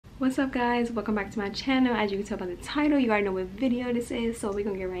What's up guys, welcome back to my channel. As you can tell by the title, you already know what video this is, so we're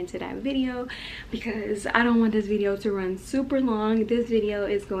gonna get right into that video because I don't want this video to run super long. This video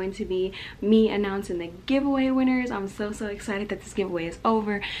is going to be me announcing the giveaway winners. I'm so excited that this giveaway is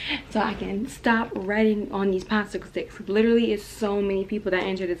over so I can stop writing on these popsicle sticks. Literally, it's so many people that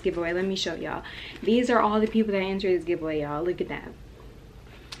entered this giveaway. Let me show y'all. These are all the people that entered this giveaway, y'all. Look at that.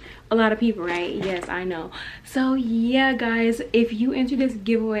 A lot of people, right? Yes, I know. So yeah guys, if you enter this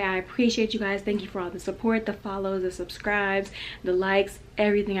giveaway, I appreciate you guys. Thank you for all the support, the follows, the subscribes, the likes,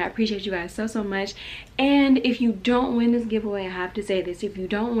 everything. I appreciate you guys so much. And if you don't win this giveaway, I have to say this, if you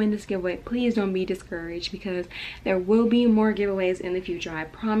don't win this giveaway, please don't be discouraged because there will be more giveaways in the future. I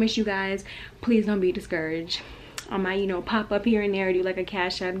promise you guys. Please don't be discouraged. I might, you know, pop up here and there, do like a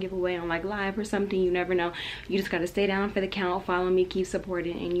cash app giveaway on like live or something. You never know. You just gotta stay down for the count, follow me, keep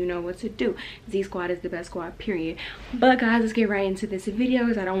supporting, and you know what to do. Z Squad is the best squad, period. But guys, let's get right into this video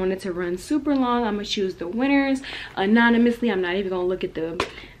because I don't want it to run super long. I'm gonna choose the winners anonymously. I'm not even gonna look at the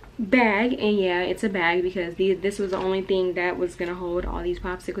bag, and yeah, it's a bag because this was the only thing that was gonna hold all these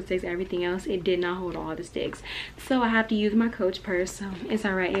popsicle sticks. Everything else, it did not hold all the sticks, so I have to use my Coach purse. So it's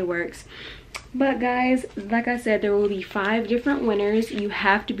all right, it works. But guys, like I said, there will be 5 different winners. You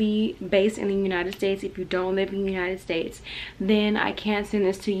have to be based in the United States. If you don't live in the United States, then I can't send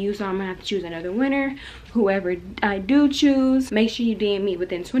this to you, so I'm gonna have to choose another winner. Whoever I do choose, make sure you DM me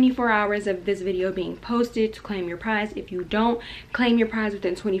within 24 hours of this video being posted to claim your prize. If you don't claim your prize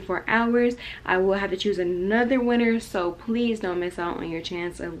within 24 hours, I will have to choose another winner, so please don't miss out on your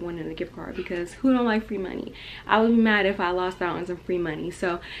chance of winning the gift card because who don't like free money? I would be mad if I lost out on some free money,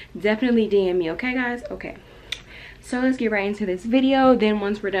 so definitely DM me, okay guys? Okay, so let's get right into this video. Then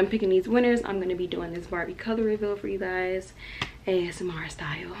once we're done picking these winners, I'm going to be doing this Barbie color reveal for you guys, ASMR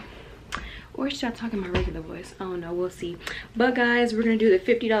style. Or should I talk in my regular voice? I don't know, we'll see. But guys, we're gonna do the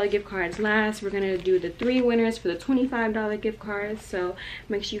 $50 gift cards last. We're gonna do the 3 winners for the $25 gift cards, so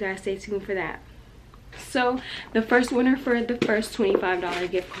make sure you guys stay tuned for that. So the first winner for the first $25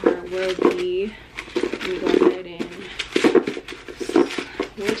 gift card will be, let me go ahead and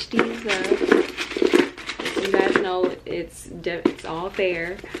switch these up. So you guys know it's all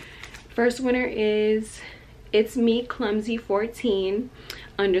fair. First winner is It's Me Clumsy 14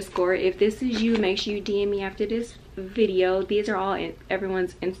 _. If this is you, make sure you DM me after this video. These are all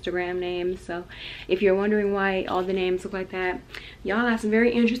everyone's Instagram names, so if you're wondering why all the names look like that, y'all have some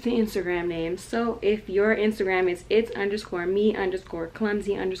very interesting Instagram names. So if your Instagram is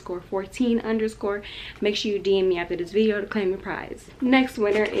its_me_clumsy_14_, make sure you DM me after this video to claim your prize. Next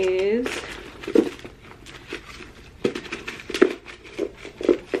winner is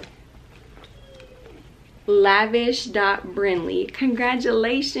lavish.brinlee.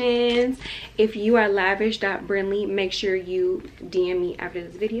 Congratulations. If you are lavish.brinlee, make sure you DM me after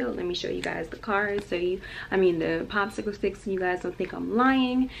this video. Let me show you guys the cards, so the popsicle sticks, so you guys don't think I'm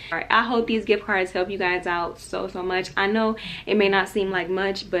lying. All right, I hope these gift cards help you guys out so much. I know it may not seem like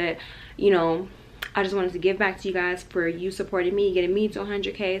much, but you know, I just wanted to give back to you guys for you supporting me, getting me to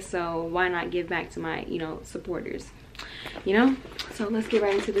 100K, so why not give back to my, you know, supporters, you know? So let's get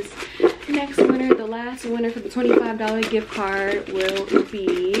right into this next winner. The last winner for the $25 gift card will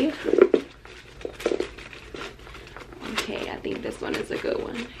be, okay, I think this one is a good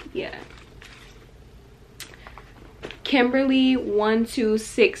one. Yeah, Kimberly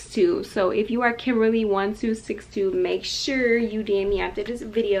 1262. So if you are Kimberly 1262, make sure you DM me after this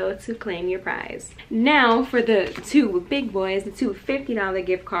video to claim your prize. Now for the 2 big boys, the 2 $50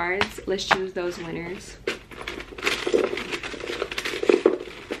 gift cards, let's choose those winners.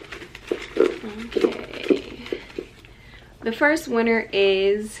 The first winner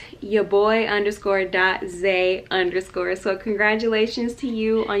is your boy _.zay_. So congratulations to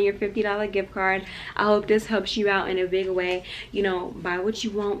you on your $50 gift card. I hope this helps you out in a big way. You know, buy what you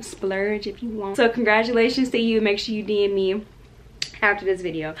want, splurge if you want. So congratulations to you. Make sure you DM me after this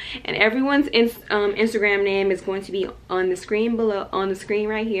video, and everyone's Instagram name is going to be on the screen below, on the screen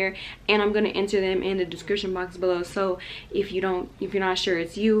right here, and I'm going to enter them in the description box below. So if you're not sure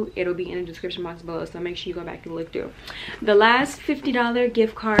it's you, it'll be in the description box below, so make sure you go back and look through. The last $50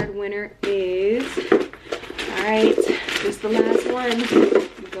 gift card winner is, all right, this is the last one.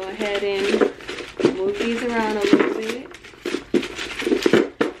 Go ahead and move these around a little bit.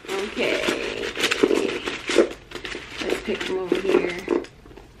 Okay, let's pick them over here.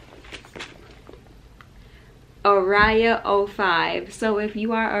 Araya05. So if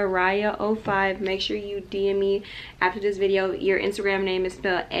you are Araya05, make sure you DM me after this video. Your Instagram name is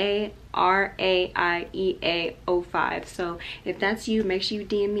spelled RAIEA05. So if that's you, make sure you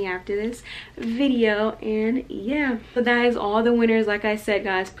DM me after this video. And yeah, so that is all the winners. Like I said,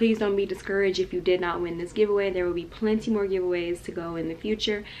 guys, please don't be discouraged if you did not win this giveaway. There will be plenty more giveaways to go in the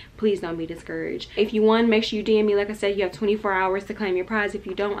future. Please don't be discouraged. If you won, make sure you DM me. Like I said, you have 24 hours to claim your prize. If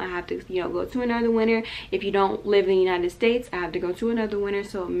you don't, I have to, you know, go to another winner. If you don't live in the United States, I have to go to another winner.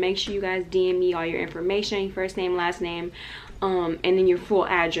 So make sure you guys DM me all your information, your first name, last name, and then your full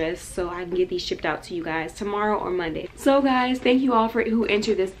address, so I can get these shipped out to you guys tomorrow or Monday. So guys, thank you all for who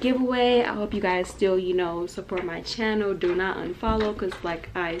entered this giveaway. I hope you guys still, you know, support my channel. Do not unfollow, because like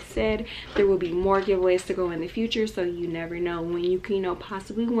I said, there will be more giveaways to go in the future, so you never know when you can, you know,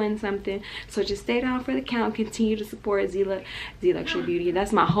 possibly win something. So just stay down for the count. Continue to support Z Luxury Beauty.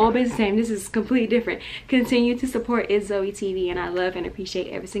 That's my whole business name. This is completely different. Continue to support ItzZoeTV, and I love and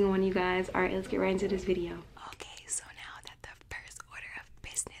appreciate every single one of you guys. All right, let's get right into this video. Okay, so now that the first order of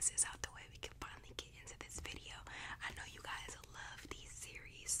business is out the way, we can finally get into this video. I know you guys love these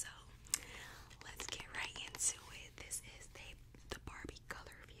series, so let's get right into it. This is the Barbie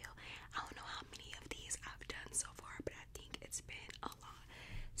color reveal. I don't know how many of these I've done so far, but I think it's been a lot.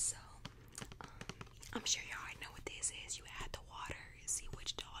 So I'm sure you already know what this is. You add the water, see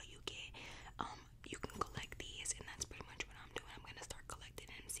which doll you get. You can collect these, and that's pretty much what I'm doing. I'm gonna start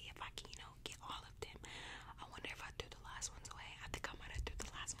collecting them, see if I can, you know, get all of them. I wonder if I threw the last ones away. I think I might have threw the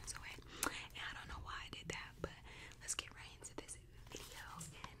last ones away, and I don't know why I did that, but let's get right into this video.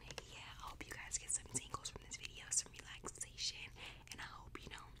 And yeah, I hope you guys get some tingles from this video, some relaxation, and I hope, you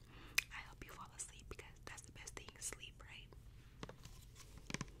know, I hope you fall asleep, because that's the best thing, sleep, right?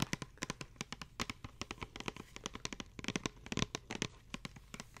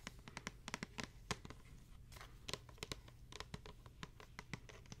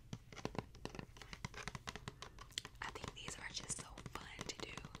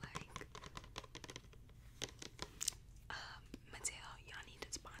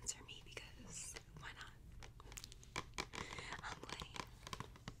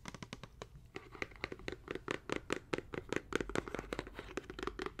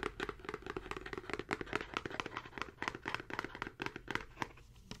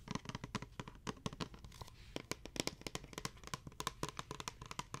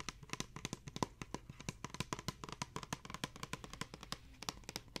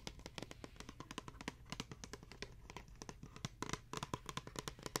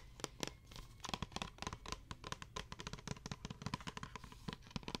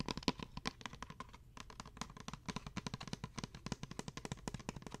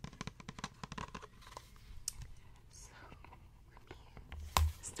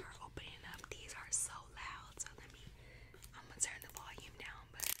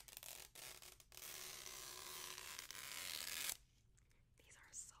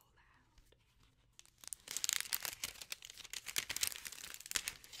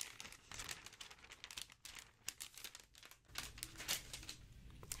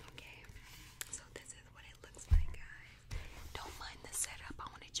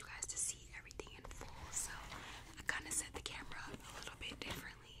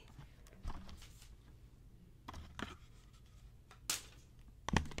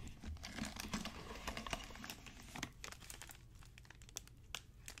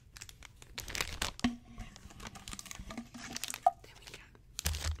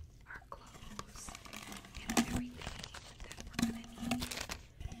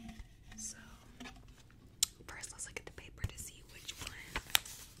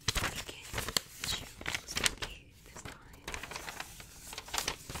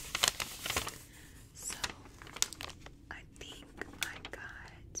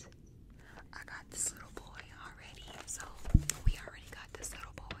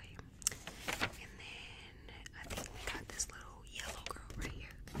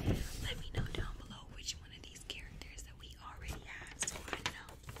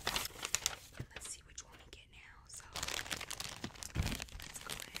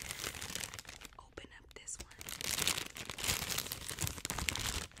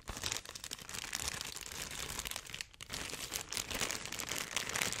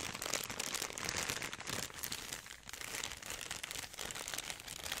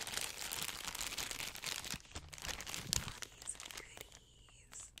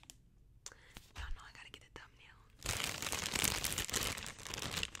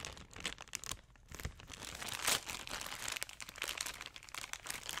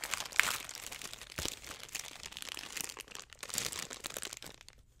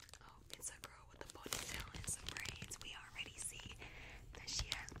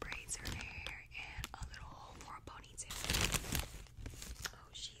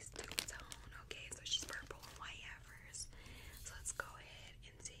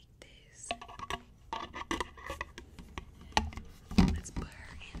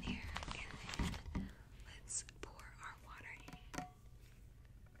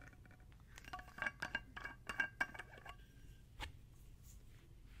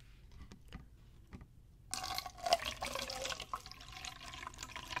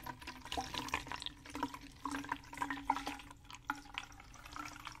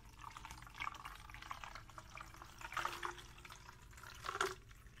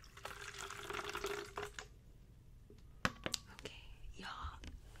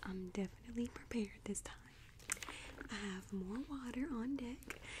 I'm definitely prepared this time. I have more water on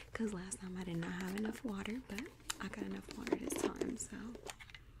deck because last time I did not have enough water, but I got enough water this time, so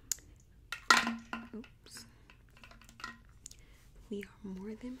oops. We are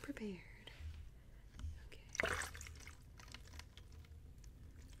more than prepared. Okay.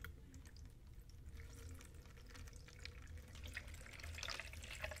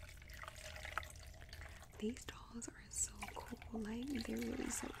 These dolls are so cool. Like, they're really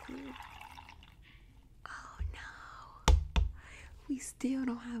so cool. Oh no. We still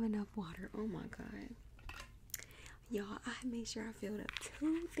don't have enough water. Oh my god. Y'all, I made sure I filled up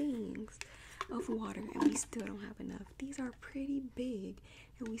 2 things of water and we still don't have enough. These are pretty big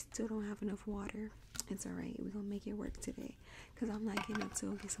and we still don't have enough water. It's alright. We're gonna make it work today because I'm not getting up to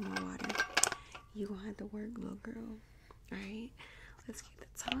go get some more water. You gonna have to work, little girl. Alright, let's get the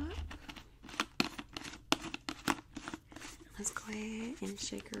top. Let's go ahead and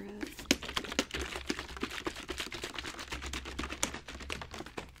shake her up.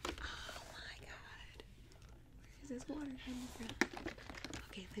 Oh my god. Where is this water coming from?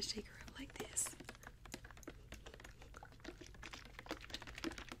 Okay, let's shake her up like this.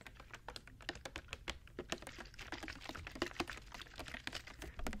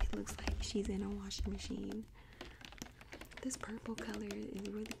 It looks like she's in a washing machine. This purple color is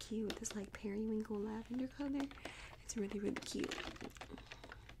really cute. This like periwinkle lavender color. It's really, really cute.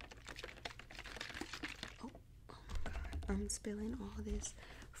 Oh my god. I'm spilling all this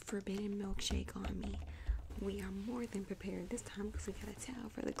forbidden milkshake on me. We are more than prepared this time because we got a towel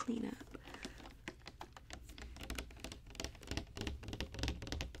for the cleanup.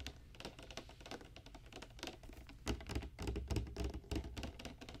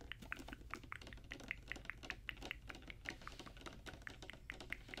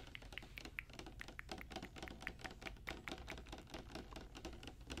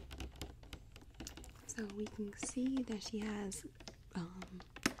 So we can see that she has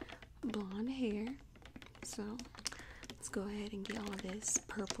blonde hair. So let's go ahead and get all this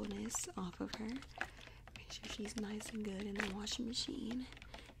purpleness off of her. Make sure she's nice and good in the washing machine.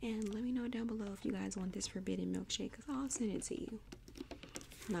 And let me know down below if you guys want this forbidden milkshake because I'll send it to you.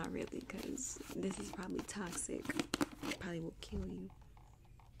 Not really, because this is probably toxic. It probably will kill you.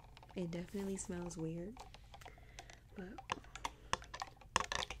 It definitely smells weird. But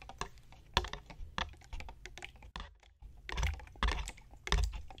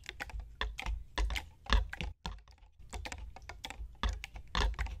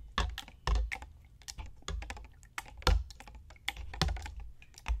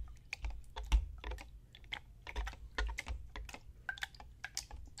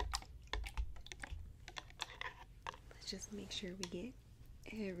just make sure we get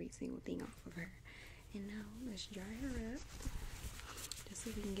every single thing off of her. And now let's dry her up just so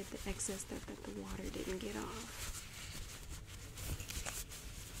we can get the excess stuff that the water didn't get off.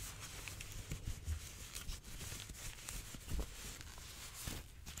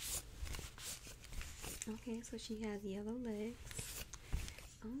 Okay, so she has yellow legs.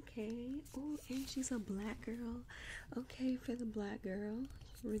 Okay. Oh, and she's a black girl. Okay, for the black girl.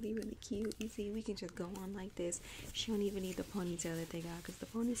 Really, really cute. You see, we can just go on like this. She don't even need the ponytail that they got because the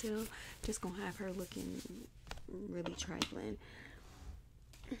ponytail just gonna have her looking really trifling.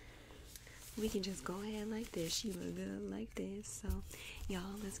 We can just go ahead like this. She look good like this. So y'all,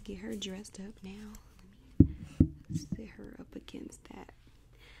 let's get her dressed up now. Let me sit her up against that.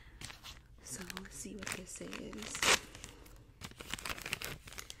 So let's see what this says.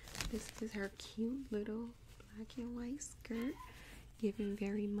 This is her cute little black and white skirt, giving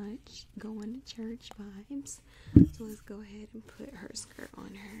very much going to church vibes. So let's go ahead and put her skirt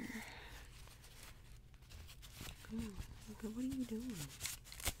on her. Come on, what are you doing?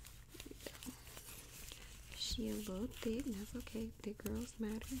 There we go. She a little thick, that's okay. Thick girls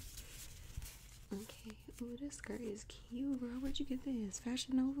matter. Okay. Oh, this skirt is cute, girl. Where'd you get this?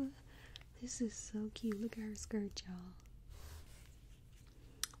 Fashion Nova? This is so cute. Look at her skirt, y'all.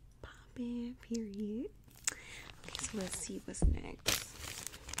 Poppin', period. Okay, so let's see what's next.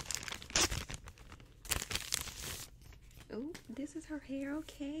 Oh, this is her hair.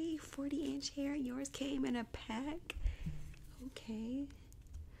 Okay, 40-inch hair. Yours came in a pack. Okay.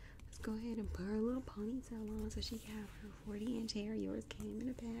 Let's go ahead and put her little ponytail on so she can have her 40-inch hair. Yours came in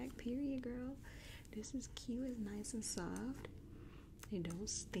a pack. Period, girl. This is cute. It's nice and soft. It don't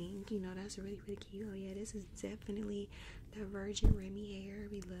stink. You know, that's really, really cute. Oh, yeah, this is definitely the Virgin Remy hair.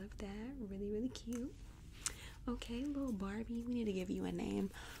 We love that. Really, really cute. Okay, little Barbie, we need to give you a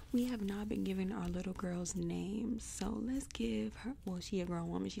name. We have not been giving our little girls names. So let's give her, well, she a grown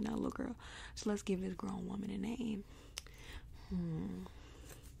woman. She's not a little girl. So let's give this grown woman a name.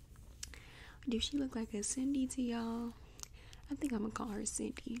 Do she look like a Cindy to y'all? I think I'm gonna call her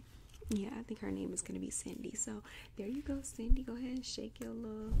Cindy. Yeah, I think her name is gonna be Cindy. So there you go, Cindy. Go ahead and shake your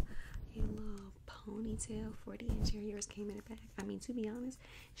little ponytail. 40-inch hair. Yours came in the back. I mean, to be honest,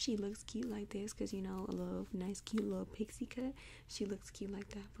 she looks cute like this because, you know, a little nice cute little pixie cut. She looks cute like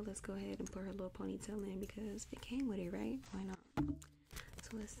that. But let's go ahead and put her little ponytail in because it came with it, right? Why not?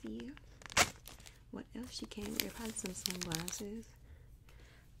 So let's see what else she came with. Probably some sunglasses.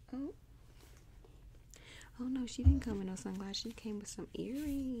 Oh no, she didn't come with no sunglasses. She came with some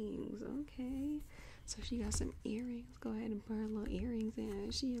earrings. Okay, so she got some earrings. Go ahead and put her little earrings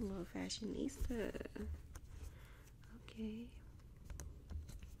in. She a little fashionista. Okay.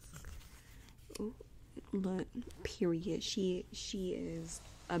 Ooh, look, period. She is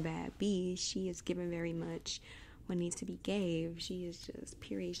a bad bee. She is given very much what needs to be gave. She is just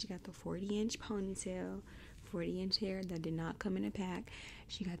period. She got the 40-inch ponytail, 40-inch hair that did not come in a pack.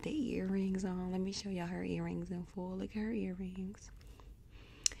 She got the earrings on. Let me show y'all her earrings in full. Look at her earrings.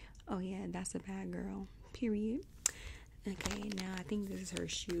 Oh yeah, that's a bad girl, period. Okay, now I think this is her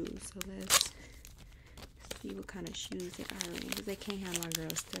shoes, so let's see what kind of shoes they are in, because they can't have my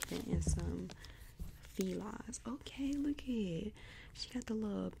girl stepping in some Filas. Okay, look at it. She got the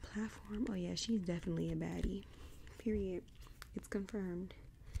little platform. Oh yeah, she's definitely a baddie, period. It's confirmed.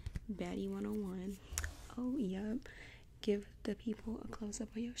 Baddie 101. Oh yep. Give the people a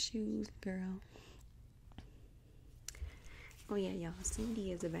close-up of your shoes, girl. Oh yeah, y'all,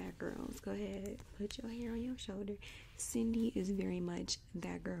 Cindy is a bad girl. Let's go ahead, put your hair on your shoulder. Cindy is very much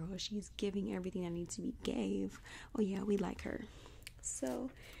that girl. She's giving everything that needs to be gave. Oh yeah, we like her. So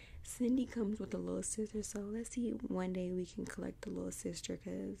Cindy comes with a little sister, so let's see one day we can collect the little sister,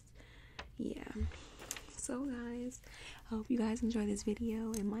 because yeah. So guys, I hope you guys enjoy this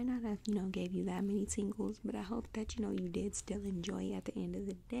video. It might not have, you know, gave you that many tingles, but I hope that, you know, you did still enjoy it at the end of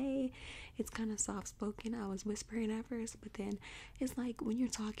the day. It's kind of soft spoken. I was whispering at first, but then it's like when you're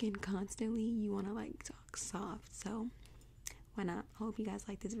talking constantly, you want to like talk soft. So why not? I hope you guys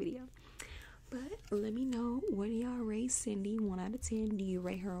like this video. But let me know, what do y'all rate Cindy 1 out of 10? Do you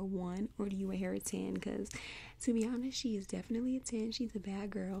rate her a 1 or do you rate her a 10? Because to be honest, she is definitely a 10. She's a bad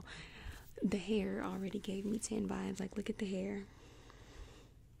girl. The hair already gave me 10 vibes. Like, look at the hair.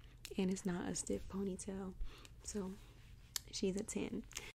 And it's not a stiff ponytail. So, she's a 10.